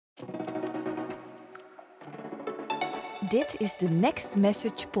Dit is de Next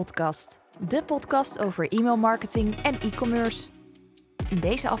Message podcast. De podcast over e-mailmarketing en e-commerce. In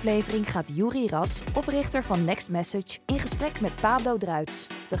deze aflevering gaat Juri Ras, oprichter van Next Message, in gesprek met Pablo Druijts,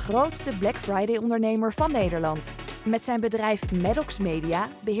 de grootste Black Friday-ondernemer van Nederland. Met zijn bedrijf Maddox Media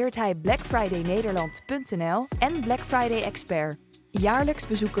beheert hij blackfridaynederland.nl en Black Friday Expert. Jaarlijks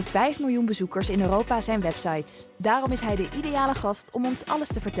bezoeken 5 miljoen bezoekers in Europa zijn websites. Daarom is hij de ideale gast om ons alles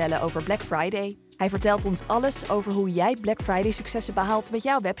te vertellen over Black Friday. Hij vertelt ons alles over hoe jij Black Friday successen behaalt met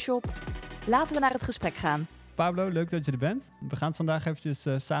jouw webshop. Laten we naar het gesprek gaan. Pablo, leuk dat je er bent. We gaan het vandaag eventjes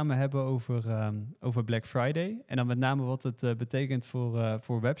samen hebben over Black Friday. En dan met name wat het betekent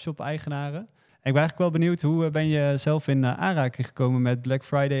voor webshop-eigenaren. En ik ben eigenlijk wel benieuwd, hoe ben je zelf in aanraking gekomen met Black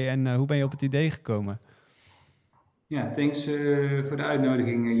Friday en hoe ben je op het idee gekomen? Ja, thanks voor de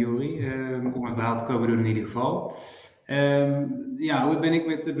uitnodiging, Juri, om een verhaal te komen doen in ieder geval. Hoe ben ik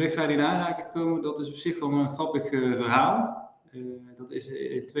met Black Friday in aanraking gekomen? Dat is op zich wel een grappig verhaal. Dat is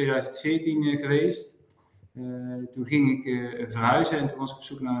in 2014 geweest. Toen ging ik verhuizen en toen was ik op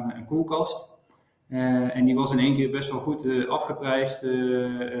zoek naar een koelkast. En die was in één keer best wel goed afgeprijsd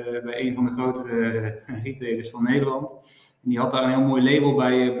bij een van de grotere retailers van Nederland. En die had daar een heel mooi label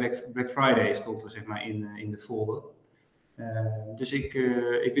bij, Black Friday stond er zeg maar in de folder. Dus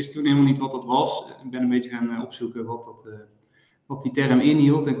ik wist toen helemaal niet wat dat was. Ik ben een beetje gaan opzoeken wat die term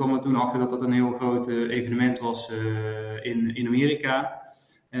inhield. En kwam er toen achter dat dat een heel groot evenement was in Amerika.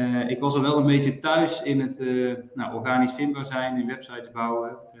 Ik was er wel een beetje thuis in het organisch vindbaar zijn, in websites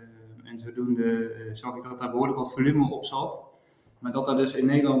bouwen. En zodoende zag ik dat daar behoorlijk wat volume op zat. Maar dat daar dus in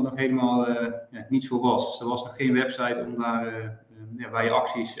Nederland nog helemaal niets voor was. Dus er was nog geen website om daar waar je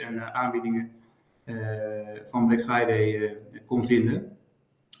acties en aanbiedingen van Black Friday kon vinden.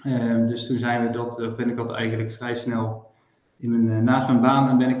 Dus toen ben ik dat eigenlijk vrij snel naast mijn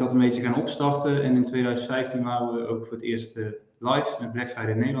baan ben ik dat een beetje gaan opstarten. En in 2015 waren we ook voor het eerst live met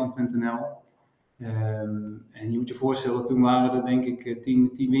blackfridaynederland.nl. En je moet je voorstellen, toen waren er denk ik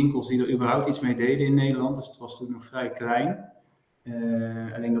 10 winkels die er überhaupt iets mee deden in Nederland. Dus het was toen nog vrij klein.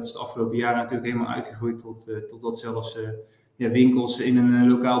 Alleen dat is het afgelopen jaar natuurlijk helemaal uitgegroeid tot zelfs winkels in een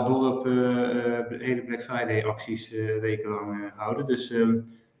lokaal dorp hele Black Friday acties wekenlang houden. Dus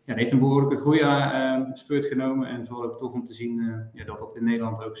dat heeft een behoorlijke groei spurt genomen. En vooral ook tof om te zien dat in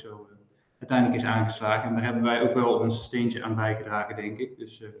Nederland ook zo uiteindelijk is aangeslagen. En daar hebben wij ook wel ons steentje aan bijgedragen, denk ik.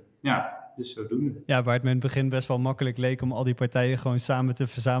 Dus zodoende. Ja, waar het me in het begin best wel makkelijk leek om al die partijen gewoon samen te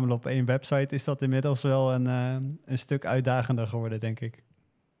verzamelen op één website, is dat inmiddels wel een stuk uitdagender geworden, denk ik.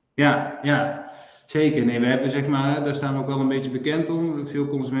 Ja, zeker. Nee, we hebben daar staan we ook wel een beetje bekend om. Veel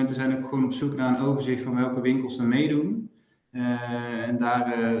consumenten zijn ook gewoon op zoek naar een overzicht van welke winkels er meedoen. En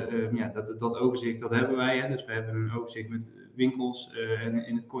dat overzicht, dat hebben wij. Hè. Dus we hebben een overzicht met winkels en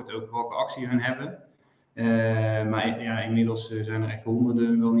in het kort ook welke actie hun hebben. Maar inmiddels zijn er echt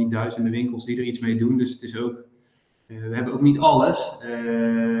honderden, wel niet duizenden winkels die er iets mee doen. Dus het is ook, we hebben ook niet alles.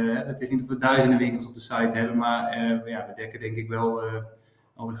 Het is niet dat we duizenden winkels op de site hebben, maar we dekken denk ik wel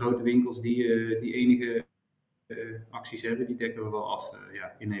alle grote winkels die enige acties hebben, die dekken we wel af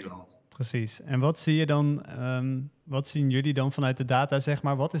in Nederland. Precies. En wat zie je dan, wat zien jullie dan vanuit de data, zeg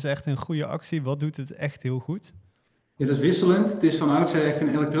maar? Wat is echt een goede actie? Wat doet het echt heel goed? Ja, dat is wisselend. Het is van oudsher echt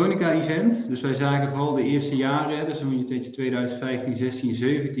een elektronica-event. Dus wij zagen vooral de eerste jaren, dus een beetje 2015, 16,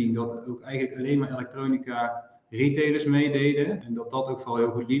 17, dat ook eigenlijk alleen maar elektronica-retailers meededen. En dat ook vooral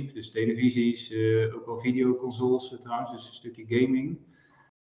heel goed liep. Dus televisies, ook wel videoconsoles trouwens, dus een stukje gaming.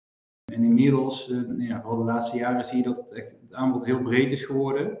 En inmiddels, vooral de laatste jaren, zie je dat het aanbod heel breed is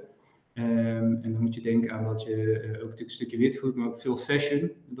geworden. En dan moet je denken aan dat je ook natuurlijk een stukje witgoed, maar ook veel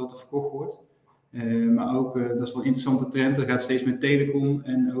fashion dat er verkocht wordt. Maar ook, dat is wel een interessante trend, er gaat steeds meer telecom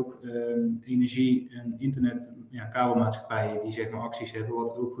en ook energie en internet, kabelmaatschappijen die zeg maar acties hebben,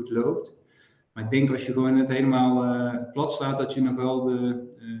 wat ook goed loopt. Maar ik denk als je gewoon het helemaal plat slaat, dat je nog wel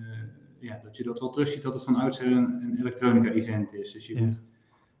dat je dat wel terugziet dat het van oudsher een elektronica-event is. Dus je moet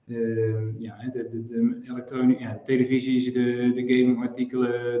de televisies, de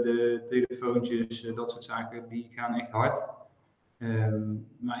gamingartikelen, de telefoontjes, dat soort zaken, die gaan echt hard.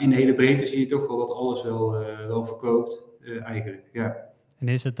 Maar in de hele breedte zie je toch wel dat alles wel verkoopt, eigenlijk, ja. En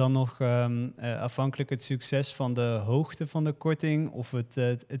is het dan nog afhankelijk het succes van de hoogte van de korting of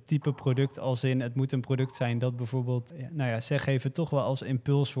het type product als in het moet een product zijn dat bijvoorbeeld, zeg even, toch wel als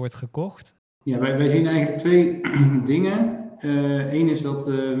impuls wordt gekocht? Ja, wij zien eigenlijk 2 dingen. Eén is dat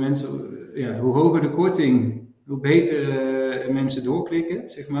mensen, hoe hoger de korting, hoe beter mensen doorklikken,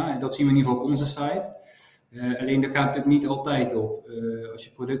 zeg maar. Dat zien we in ieder geval op onze site. Alleen dat gaat natuurlijk niet altijd op. Als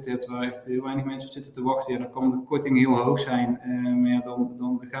je producten hebt waar echt heel weinig mensen op zitten te wachten, dan kan de korting heel hoog zijn. Maar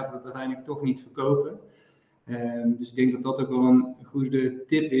dan gaat het uiteindelijk toch niet verkopen. Dus ik denk dat dat ook wel een goede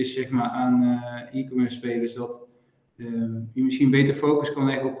tip is, zeg maar, aan e-commerce spelers. Dat je misschien beter focus kan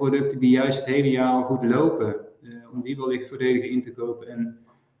leggen op producten die juist het hele jaar al goed lopen. Om die wellicht voordeliger in te kopen. En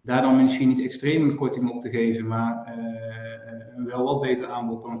daar dan misschien niet extreem een korting op te geven, maar een wel wat beter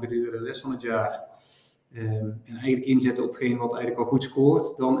aanbod dan gedurende de rest van het jaar. En eigenlijk inzetten op hetgeen wat eigenlijk al goed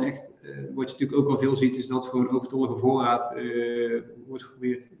scoort. Dan echt, wat je natuurlijk ook al veel ziet, is dat gewoon overtollige voorraad wordt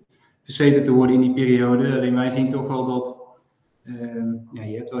geprobeerd verzekerd te worden in die periode. Alleen wij zien toch wel dat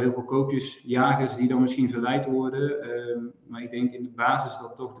je hebt wel heel veel koopjesjagers die dan misschien verleid worden. Maar ik denk in de basis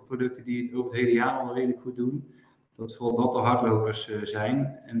dat toch de producten die het over het hele jaar al redelijk goed doen, dat vooral dat de hardlopers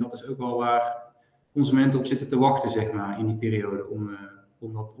zijn. En dat is ook wel waar consumenten op zitten te wachten, zeg maar, in die periode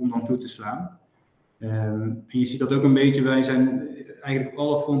om dan toe te slaan. En je ziet dat ook een beetje, wij zijn eigenlijk op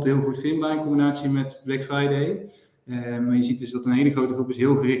alle fronten heel goed vindbaar in combinatie met Black Friday. Maar je ziet dus dat een hele grote groep is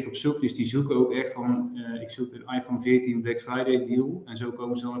heel gericht op zoek. Dus die zoeken ook echt van, ik zoek een iPhone 14 Black Friday deal. En zo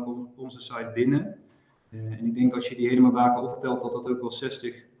komen ze dan op onze site binnen. En ik denk als je die helemaal bij elkaar optelt, dat dat ook wel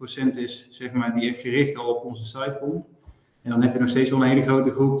 60% is, zeg maar, die echt gericht al op onze site komt. En dan heb je nog steeds wel een hele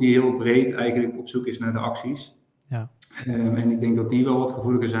grote groep die heel breed eigenlijk op zoek is naar de acties. Ja. En ik denk dat die wel wat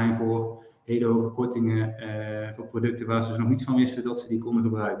gevoeliger zijn voor hele hoge kortingen voor producten waar ze nog niet van wisten dat ze die konden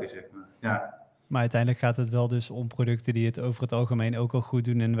gebruiken, zeg maar. Ja. Maar uiteindelijk gaat het wel dus om producten die het over het algemeen ook al goed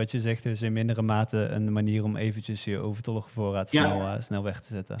doen. En wat je zegt, dus in mindere mate een manier om eventjes je overtollige voorraad snel weg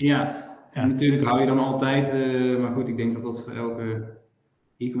te zetten. Ja, en natuurlijk hou je dan altijd, maar goed, ik denk dat dat voor elke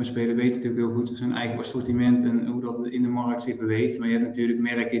e-commerce speler weet natuurlijk heel goed zijn eigen assortiment en hoe dat in de markt zich beweegt. Maar je hebt natuurlijk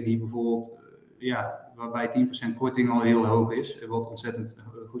merken die bijvoorbeeld, waarbij 10% korting al heel hoog is, wat ontzettend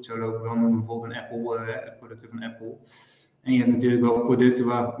goed zou lopen. Dan noemen we bijvoorbeeld een Apple, producten van Apple. En je hebt natuurlijk wel producten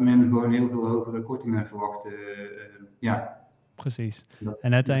waar men gewoon heel veel hogere kortingen verwacht. Precies.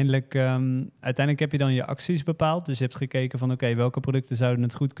 En uiteindelijk heb je dan je acties bepaald. Dus je hebt gekeken van oké, welke producten zouden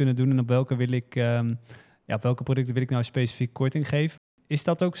het goed kunnen doen en op welke producten wil ik nou specifiek korting geven. Is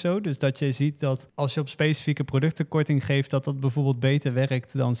dat ook zo? Dus dat je ziet dat als je op specifieke producten korting geeft, dat bijvoorbeeld beter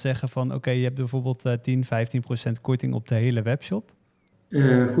werkt dan zeggen van oké, je hebt bijvoorbeeld 10-15% korting op de hele webshop?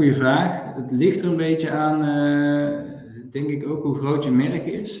 Goeie vraag. Het ligt er een beetje aan, denk ik ook, hoe groot je merk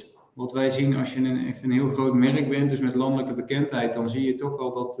is. Wat wij zien als je echt een heel groot merk bent, dus met landelijke bekendheid, dan zie je toch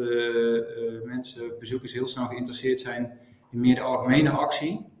wel dat mensen of bezoekers heel snel geïnteresseerd zijn in meer de algemene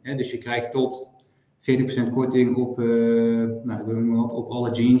actie. Dus je krijgt tot 40% korting op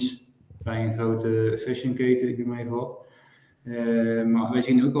alle jeans bij een grote fashionketen, ik noem maar even wat. Maar wij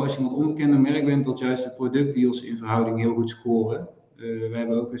zien ook al als je een wat onbekender merk bent, dat juist de productdeals in verhouding heel goed scoren. We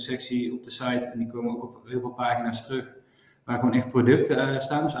hebben ook een sectie op de site en die komen ook op heel veel pagina's terug, waar gewoon echt producten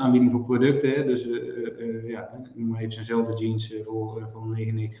staan, dus aanbieding voor producten. Hè. Dus ik noem maar even zo'nzelfde jeans van 99,95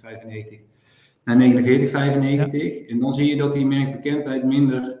 naar 49,95. En dan zie je dat die merkbekendheid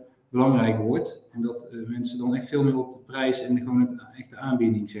minder belangrijk wordt. En dat mensen dan echt veel meer op de prijs en gewoon echt de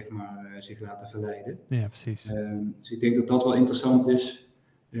aanbieding, zeg maar, zich laten verleiden. Ja, precies. Dus ik denk dat dat wel interessant is.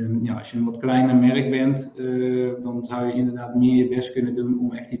 Als je een wat kleiner merk bent, dan zou je inderdaad meer je best kunnen doen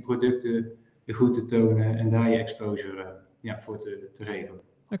om echt die producten goed te tonen en daar je exposure voor te regelen.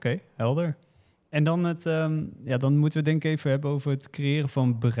 Oké, helder. En dan, dan moeten we denk ik even hebben over het creëren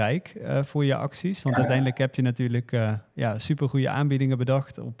van bereik voor je acties. Want uiteindelijk heb je natuurlijk supergoeie aanbiedingen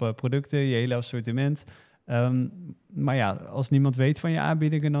bedacht op producten, je hele assortiment. Maar als niemand weet van je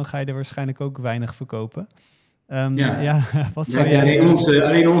aanbiedingen, dan ga je er waarschijnlijk ook weinig verkopen. Wat zou jij...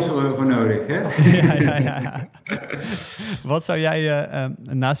 Alleen ons voor nodig, hè? Ja. Wat zou jij,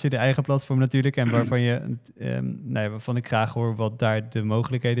 naast je eigen platform natuurlijk, en waarvan ik graag hoor wat daar de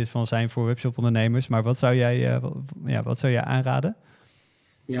mogelijkheden van zijn voor webshopondernemers, maar wat zou jij aanraden?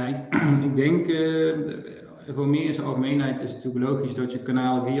 Ja, ik denk, gewoon meer in zijn algemeenheid is het natuurlijk logisch dat je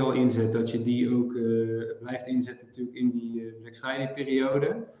kanalen die je al inzet, dat je die ook blijft inzetten natuurlijk in die Black Friday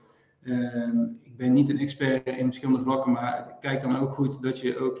periode. Ik ben niet een expert in verschillende vlakken, maar kijk dan ook goed dat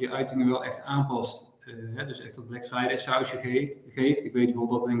je ook je uitingen wel echt aanpast. Dus echt dat Black Friday sausje geeft. Ik weet bijvoorbeeld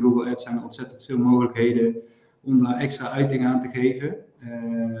dat er in Google Ads zijn er ontzettend veel mogelijkheden om daar extra uitingen aan te geven.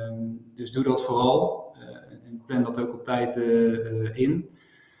 Dus doe dat vooral en plan dat ook op tijd in.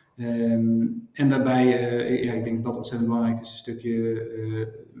 En daarbij, ik denk dat dat ontzettend belangrijk is, een stukje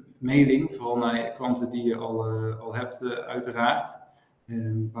mailing, vooral naar klanten die je al hebt uiteraard.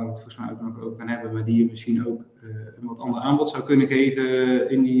 Waar we het volgens mij ook nog over gaan hebben, maar die je misschien ook een wat ander aanbod zou kunnen geven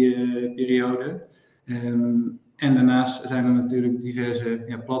in die periode. En daarnaast zijn er natuurlijk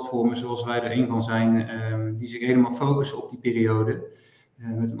diverse platformen, zoals wij er een van zijn, die zich helemaal focussen op die periode.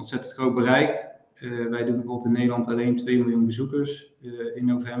 Met een ontzettend groot bereik. Wij doen bijvoorbeeld in Nederland alleen 2 miljoen bezoekers in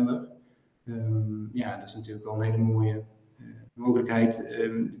november. Dat is natuurlijk wel een hele mooie mogelijkheid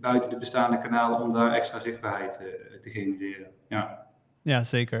buiten de bestaande kanalen om daar extra zichtbaarheid te genereren. Ja,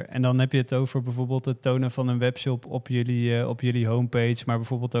 zeker. En dan heb je het over bijvoorbeeld het tonen van een webshop op jullie homepage, maar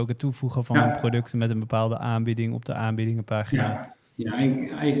bijvoorbeeld ook het toevoegen van een product met een bepaalde aanbieding op de aanbiedingenpagina. Ja,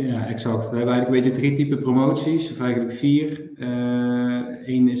 exact. We hebben eigenlijk een beetje 3 typen promoties, of eigenlijk 4.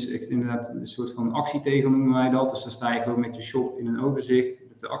 Eén is echt inderdaad een soort van actietegel noemen wij dat. Dus dan sta je gewoon met je shop in een overzicht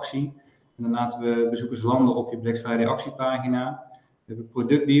met de actie. En dan laten we bezoekers landen op je Black Friday actiepagina. We hebben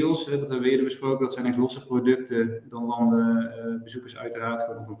productdeals, dat hebben we eerder besproken. Dat zijn echt losse producten. Dan landen bezoekers uiteraard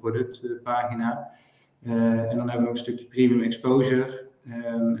gewoon op een productpagina. En dan hebben we ook een stukje premium exposure.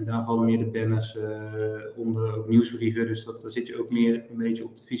 En daar vallen meer de banners onder, ook nieuwsbrieven. Dus daar zit je ook meer een beetje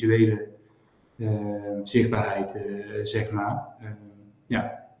op de visuele zichtbaarheid, zeg maar.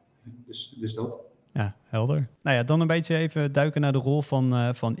 Dus dat. Ja, helder. Nou ja, dan een beetje even duiken naar de rol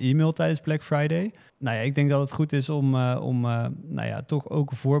van e-mail tijdens Black Friday. Nou ja, ik denk dat het goed is om toch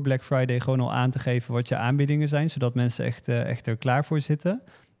ook voor Black Friday gewoon al aan te geven wat je aanbiedingen zijn, zodat mensen echt er klaar voor zitten.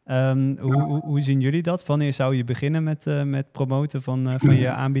 Hoe zien jullie dat? Wanneer zou je beginnen met promoten van je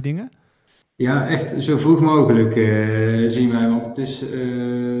aanbiedingen? Ja, echt zo vroeg mogelijk zien wij. Want het is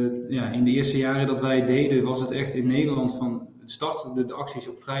in de eerste jaren dat wij het deden, was het echt in Nederland van het starten de acties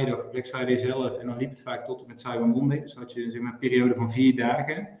op vrijdag, Black Friday zelf. En dan liep het vaak tot en met Cyber Monday. Dus had je zeg maar, een periode van 4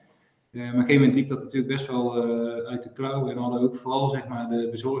 dagen. Maar op een gegeven moment liep dat natuurlijk best wel uit de klauw. En hadden ook vooral zeg maar, de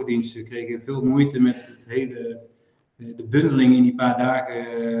bezorgdiensten kregen veel moeite met het hele de bundeling in die paar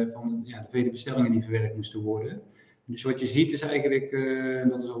dagen van de vele bestellingen die verwerkt moesten worden. Dus wat je ziet is eigenlijk, en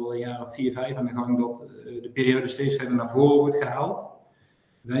dat is al wel een jaar of 4, 5 aan de gang, dat de periode steeds verder naar voren wordt gehaald.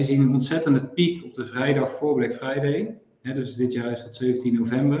 Wij zien een ontzettende piek op de vrijdag voor Black Friday. Dus dit jaar is dat 17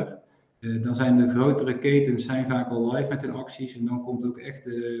 november. Dan zijn de grotere ketens vaak al live met hun acties. En dan komt ook echt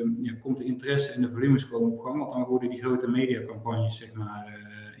komt de interesse en de volumes komen op gang. Want dan worden die grote mediacampagnes zeg maar,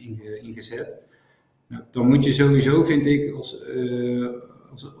 ingezet. Nou, dan moet je sowieso, vind ik,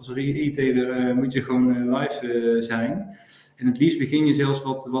 als retailer moet je gewoon live zijn. En het liefst begin je zelfs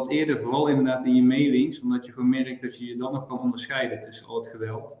wat eerder, vooral inderdaad in je mailings, omdat je gewoon merkt dat je je dan nog kan onderscheiden tussen al het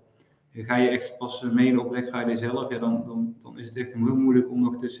geweld. Ga je echt pas mailen op Black Friday zelf, dan is het echt heel moeilijk om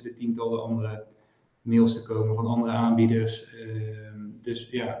nog tussen de tientallen andere mails te komen van andere aanbieders. Dus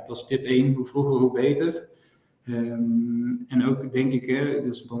ja, dat is tip 1, hoe vroeger hoe beter. En ook denk ik,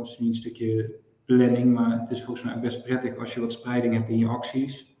 dat is dan misschien een stukje planning, maar het is volgens mij ook best prettig als je wat spreiding hebt in je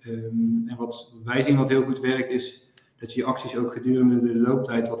acties. En wat wij zien wat heel goed werkt is dat je je acties ook gedurende de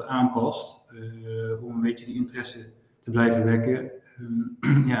looptijd wat aanpast om een beetje die interesse te blijven wekken.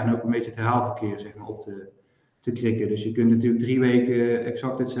 En ook een beetje het herhaalverkeer zeg maar, op te krikken. Dus je kunt natuurlijk 3 weken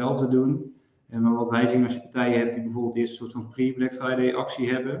exact hetzelfde doen. Maar wat wij zien als je partijen hebt die bijvoorbeeld eerst een soort van pre-Black Friday actie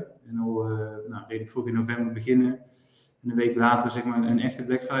hebben en al redelijk vroeg in november beginnen en een week later zeg maar, een echte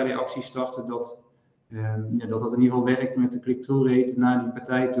Black Friday actie starten, dat in ieder geval werkt met de click-through rate naar die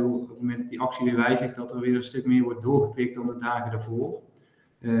partij toe. Op het moment dat die actie weer wijzigt, dat er weer een stuk meer wordt doorgeklikt dan de dagen daarvoor.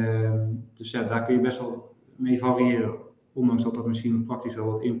 Dus ja, daar kun je best wel mee variëren, ondanks dat dat misschien praktisch wel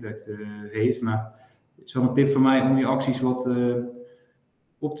wat impact heeft. Maar het is wel een tip van mij om je acties wat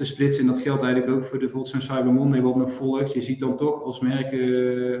op te splitsen. En dat geldt eigenlijk ook voor bijvoorbeeld zo'n Cyber Monday wat nog volgt. Je ziet dan toch als merken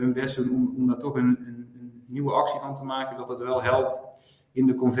hun best doen om daar toch een nieuwe actie van te maken, dat het wel helpt in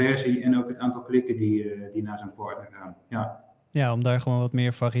de conversie en ook het aantal klikken die naar zo'n partner gaan. Ja, om daar gewoon wat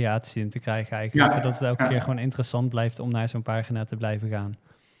meer variatie in te krijgen eigenlijk, zodat het elke keer gewoon interessant blijft om naar zo'n pagina te blijven gaan.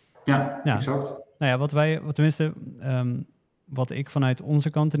 Ja, exact. Nou ja, wat ik vanuit onze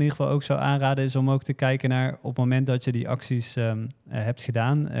kant in ieder geval ook zou aanraden, is om ook te kijken naar op het moment dat je die acties hebt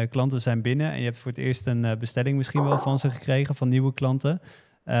gedaan. Klanten zijn binnen en je hebt voor het eerst een bestelling misschien wel van ze gekregen, van nieuwe klanten.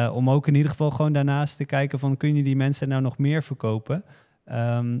 Om ook in ieder geval gewoon daarnaast te kijken van, kun je die mensen nou nog meer verkopen?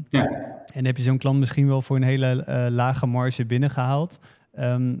 En heb je zo'n klant misschien wel voor een hele lage marge binnengehaald.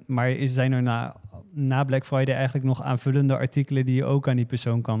 Maar zijn er na Black Friday eigenlijk nog aanvullende artikelen die je ook aan die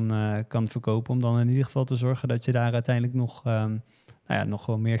persoon kan verkopen, om dan in ieder geval te zorgen dat je daar uiteindelijk nog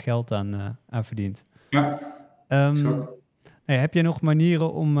wel meer geld aan verdient. Ja, exact. Heb je nog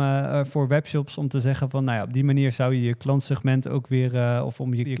manieren om voor webshops om te zeggen van, op die manier zou je je klantsegment ook weer, of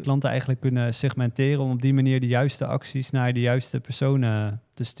om je klanten eigenlijk kunnen segmenteren, om op die manier de juiste acties naar de juiste personen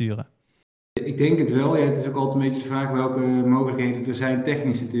te sturen? Ik denk het wel. Ja, het is ook altijd een beetje de vraag welke mogelijkheden er zijn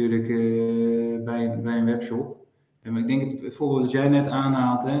technisch natuurlijk bij een webshop. Maar ik denk het voorbeeld dat jij net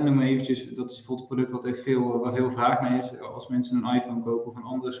aanhaalt, noem maar eventjes, dat is bijvoorbeeld een product waar veel vraag naar is. Als mensen een iPhone kopen of een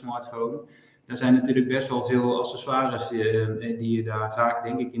andere smartphone, daar zijn natuurlijk best wel veel accessoires die je daar vaak,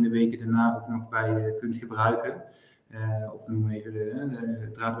 denk ik, in de weken daarna ook nog bij kunt gebruiken. Of noem even de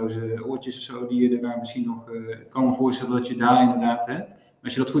draadloze oortjes of zo, die je daar misschien nog... Ik kan me voorstellen dat je daar inderdaad...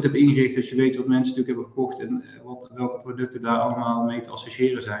 Als je dat goed hebt ingericht, als je weet wat mensen natuurlijk hebben gekocht en welke producten daar allemaal mee te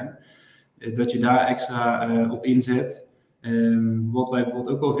associëren zijn, dat je daar extra op inzet. Wat wij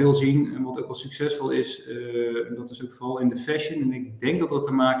bijvoorbeeld ook wel veel zien en wat ook wel succesvol is, en dat is ook vooral in de fashion. En ik denk dat dat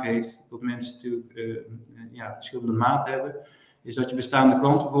te maken heeft dat mensen natuurlijk verschillende maten hebben. Is dat je bestaande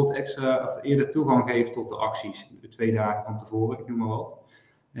klanten bijvoorbeeld extra of eerder toegang geeft tot de acties. 2 dagen van tevoren, ik noem maar wat.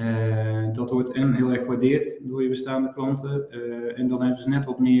 Dat wordt heel erg gewaardeerd door je bestaande klanten. En dan hebben ze net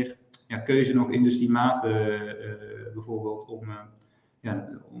wat meer keuze nog in dus die maten bijvoorbeeld om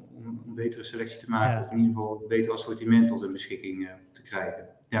een betere selectie te maken. Ja. Of in ieder geval een beter assortiment tot hun beschikking te krijgen.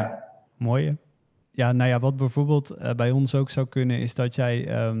 Ja. Mooi. Ja, nou ja, wat bijvoorbeeld bij ons ook zou kunnen is dat jij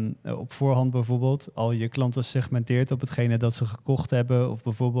op voorhand bijvoorbeeld al je klanten segmenteert op hetgene dat ze gekocht hebben of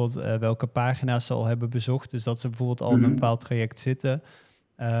bijvoorbeeld welke pagina's ze al hebben bezocht. Dus dat ze bijvoorbeeld al in een bepaald traject zitten.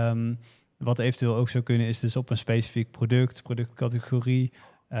 Wat eventueel ook zou kunnen is dus op een specifiek productcategorie,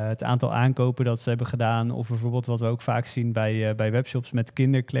 het aantal aankopen dat ze hebben gedaan. Of bijvoorbeeld wat we ook vaak zien bij webshops met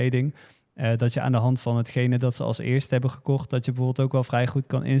kinderkleding. Dat je aan de hand van hetgene dat ze als eerste hebben gekocht, dat je bijvoorbeeld ook wel vrij goed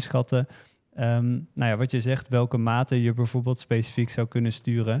kan inschatten. Wat je zegt, welke maten je bijvoorbeeld specifiek zou kunnen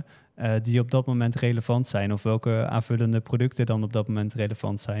sturen die op dat moment relevant zijn. Of welke aanvullende producten dan op dat moment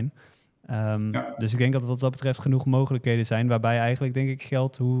relevant zijn. Dus ik denk dat wat dat betreft genoeg mogelijkheden zijn, waarbij eigenlijk denk ik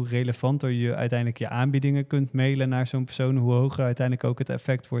geldt hoe relevanter je uiteindelijk je aanbiedingen kunt mailen naar zo'n persoon, hoe hoger uiteindelijk ook het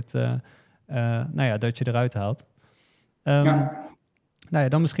effect wordt dat je eruit haalt.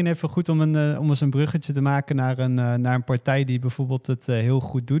 Dan misschien even goed om eens een bruggetje te maken naar een partij die bijvoorbeeld het heel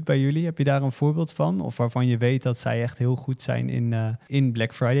goed doet bij jullie. Heb je daar een voorbeeld van? Of waarvan je weet dat zij echt heel goed zijn in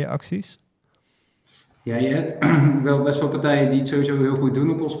Black Friday acties? Ja, je hebt wel best wel partijen die het sowieso heel goed doen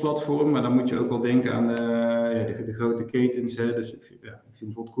op ons platform, maar dan moet je ook wel denken aan de grote ketens. Hè. Dus ik vind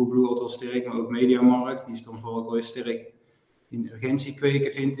bijvoorbeeld Coolblue altijd wel sterk, maar ook Mediamarkt, die is dan vooral ook wel heel sterk in urgentie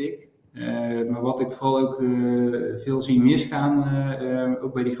kweken, vind ik. Maar wat ik vooral ook veel zie misgaan,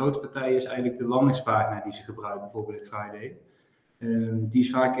 ook bij die grote partijen, is eigenlijk de landingspagina die ze gebruiken voor Black Friday. Die is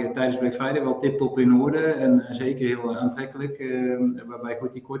vaak tijdens Black Friday wel tip-top in orde en zeker heel aantrekkelijk, waarbij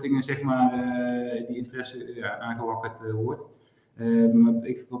goed die kortingen, zeg maar, die interesse aangewakkerd wordt. Maar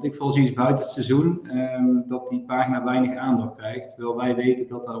wat ik vooral zie is buiten het seizoen dat die pagina weinig aandacht krijgt, terwijl wij weten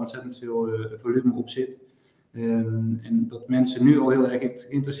dat daar ontzettend veel volume op zit. En dat mensen nu al heel erg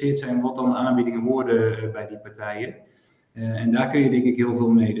geïnteresseerd zijn wat dan de aanbiedingen worden bij die partijen. En daar kun je denk ik heel veel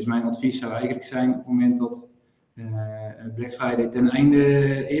mee. Dus mijn advies zou eigenlijk zijn op het moment dat Black Friday ten einde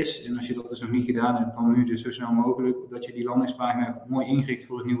is, en als je dat dus nog niet gedaan hebt, dan nu dus zo snel mogelijk, dat je die landingspagina mooi ingricht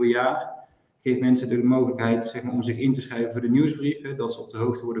voor het nieuwe jaar. Geef mensen de mogelijkheid, zeg maar, om zich in te schrijven voor de nieuwsbrief, dat ze op de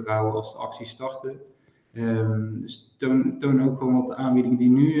hoogte worden gehouden als de acties starten. Dus toon ook gewoon wat aanbiedingen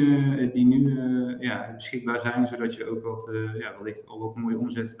die nu beschikbaar zijn, zodat je ook wellicht al wat mooie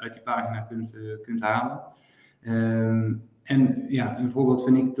omzet uit die pagina kunt halen. Een voorbeeld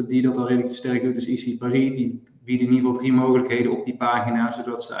vind ik die dat al redelijk sterk doet, is IC Paris. Die bieden in ieder geval 3 mogelijkheden op die pagina,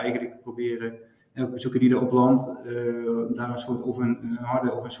 zodat ze eigenlijk proberen elke bezoeker die erop landt, daar een soort of een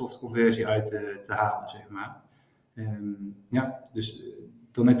harde of een soft conversie uit te halen, zeg maar. Dus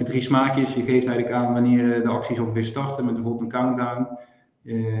dan heb je 3 smaakjes. Je geeft eigenlijk aan wanneer de acties ongeveer starten met bijvoorbeeld een countdown.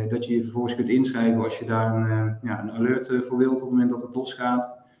 Dat je je vervolgens kunt inschrijven als je daar een alert voor wilt op het moment dat het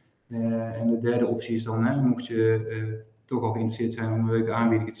losgaat. En de derde optie is dan, mocht je toch al geïnteresseerd zijn om een leuke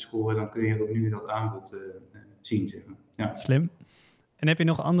aanbieding te scoren, dan kun je ook nu dat aanbod zien, zeg maar. Ja. Slim. En heb je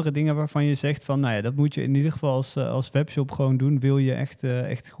nog andere dingen waarvan je zegt van, dat moet je in ieder geval als webshop gewoon doen? Wil je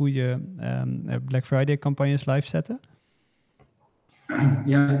echt goede Black Friday campagnes live zetten?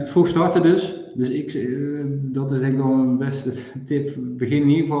 Ja, vroeg starten dus. Dus dat is denk ik wel mijn beste tip. Begin in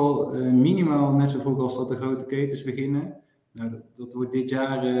ieder geval minimaal net zo vroeg als dat de grote ketens beginnen. Nou, dat wordt dit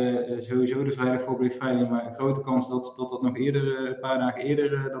jaar sowieso de vrijdag voor Black Friday, maar een grote kans dat nog eerder, een paar dagen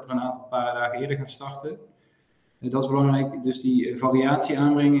eerder, dat we een paar dagen eerder gaan starten. Dat is belangrijk, dus die variatie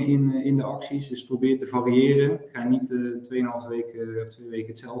aanbrengen in de acties. Dus probeer te variëren. Ga niet 2,5 weken of 2 weken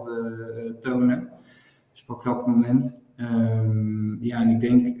hetzelfde tonen. Dus pak dat moment. En ik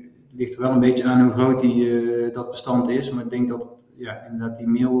denk, het ligt er wel een beetje aan hoe groot dat bestand is. Maar ik denk dat inderdaad die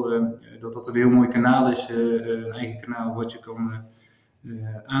mail, dat een heel mooi kanaal is. Een eigen kanaal wat je kan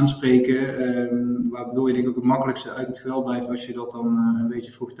aanspreken. Waardoor je denk ik ook het makkelijkste uit het geweld blijft als je dat dan een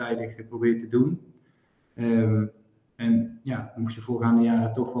beetje vroegtijdig probeert te doen. Mocht je voorgaande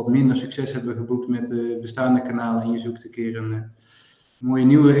jaren toch wat minder succes hebben geboekt met de bestaande kanalen en je zoekt een keer een mooie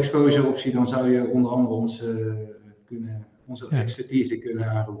nieuwe exposure optie, dan zou je onder andere onze expertise kunnen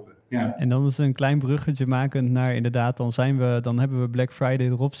aanroepen. Ja. En dan is een klein bruggetje makend naar inderdaad, dan hebben we Black Friday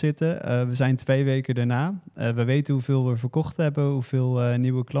erop zitten. We zijn 2 weken daarna. We weten hoeveel we verkocht hebben, hoeveel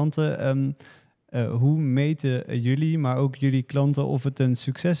nieuwe klanten. Hoe meten jullie, maar ook jullie klanten, of het een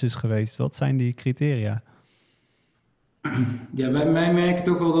succes is geweest? Wat zijn die criteria? Ja, wij merken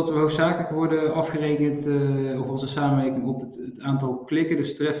toch wel dat we hoofdzakelijk worden afgerekend of onze samenwerking op het aantal klikken,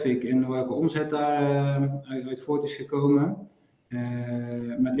 dus traffic en welke omzet daar uit voort is gekomen.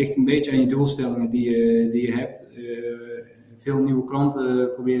 Maar het ligt een beetje aan je doelstellingen die je hebt. Veel nieuwe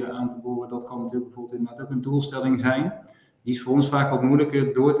klanten proberen aan te boren. Dat kan natuurlijk bijvoorbeeld inderdaad ook een doelstelling zijn. Die is voor ons vaak wat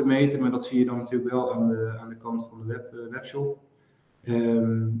moeilijker door te meten, maar dat zie je dan natuurlijk wel aan de kant van de webshop.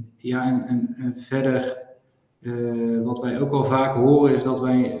 En verder, wat wij ook wel vaak horen is dat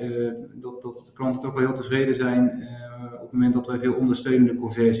dat de klanten toch wel heel tevreden zijn op het moment dat wij veel ondersteunende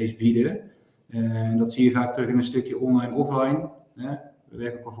conversies bieden. Dat zie je vaak terug in een stukje online-offline. We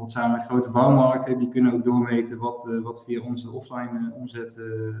werken ook bijvoorbeeld samen met grote bouwmarkten. Die kunnen ook doormeten wat via onze offline omzet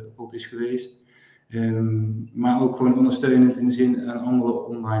bijvoorbeeld is geweest. Maar ook gewoon ondersteunend in de zin aan andere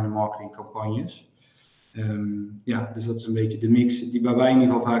online marketingcampagnes. Dus dat is een beetje de mix waar wij in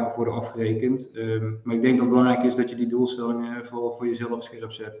ieder geval vaak op worden afgerekend. Maar ik denk dat het belangrijk is dat je die doelstellingen vooral voor jezelf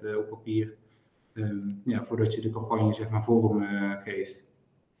scherp zet op papier. Voordat je de campagne zeg maar vorm geeft.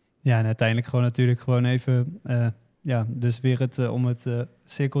 Ja, en uiteindelijk gewoon even... dus weer om het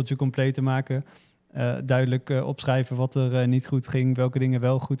cirkeltje compleet te maken, duidelijk opschrijven wat er niet goed ging, welke dingen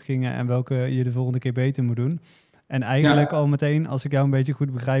wel goed gingen en welke je de volgende keer beter moet doen. En eigenlijk al meteen, als ik jou een beetje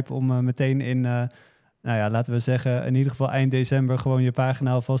goed begrijp, om meteen in, laten we zeggen, in ieder geval eind december gewoon je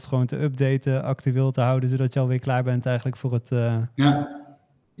pagina alvast gewoon te updaten, actueel te houden, zodat je alweer klaar bent eigenlijk voor het...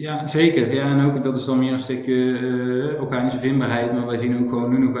 Ja, zeker. Ja, en ook dat is dan meer een stukje organische vindbaarheid, maar wij zien ook gewoon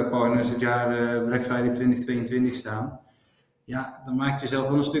nu nog bij partners het jaar Black Friday 2022 staan. Ja, dan maakt het jezelf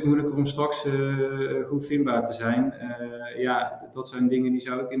wel een stuk moeilijker om straks goed vindbaar te zijn. Dat zijn dingen die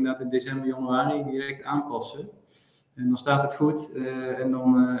zou ik inderdaad in december, januari direct aanpassen. En dan staat het goed en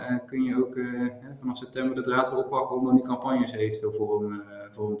dan kun je ook vanaf september de draad weer oppakken om dan die campagnes eventueel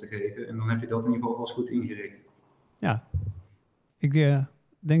vorm te geven. En dan heb je dat in ieder geval vast goed ingericht. Ja, ik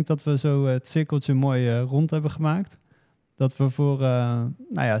denk dat we zo het cirkeltje mooi rond hebben gemaakt. Dat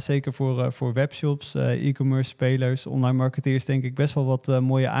we zeker voor webshops, e-commerce spelers, online marketeers, denk ik best wel wat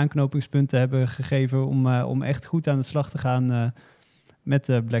mooie aanknopingspunten hebben gegeven om echt goed aan de slag te gaan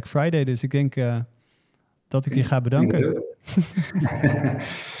met Black Friday. Dus ik denk dat ik je ga bedanken.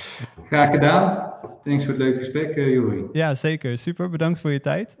 Graag gedaan. Thanks voor het leuke gesprek, Juri. Ja, zeker. Super. Bedankt voor je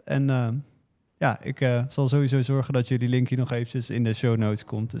tijd. En ik zal sowieso zorgen dat jullie linkje nog eventjes in de show notes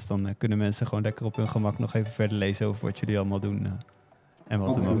komt. Dus dan kunnen mensen gewoon lekker op hun gemak nog even verder lezen over wat jullie allemaal doen en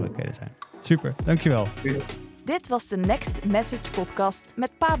wat de mogelijkheden zijn. Super, dankjewel. Dit was de Next Message podcast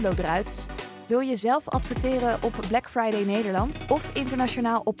met Pablo Druijts. Wil je zelf adverteren op Black Friday Nederland of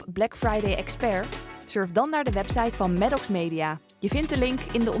internationaal op Black Friday Expert? Surf dan naar de website van Maddox Media. Je vindt de link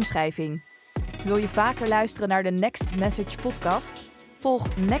in de omschrijving. Wil je vaker luisteren naar de Next Message podcast?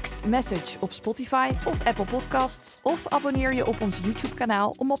 Volg Next Message op Spotify of Apple Podcasts of abonneer je op ons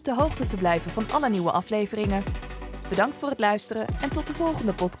YouTube-kanaal om op de hoogte te blijven van alle nieuwe afleveringen. Bedankt voor het luisteren en tot de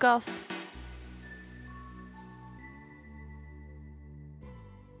volgende podcast.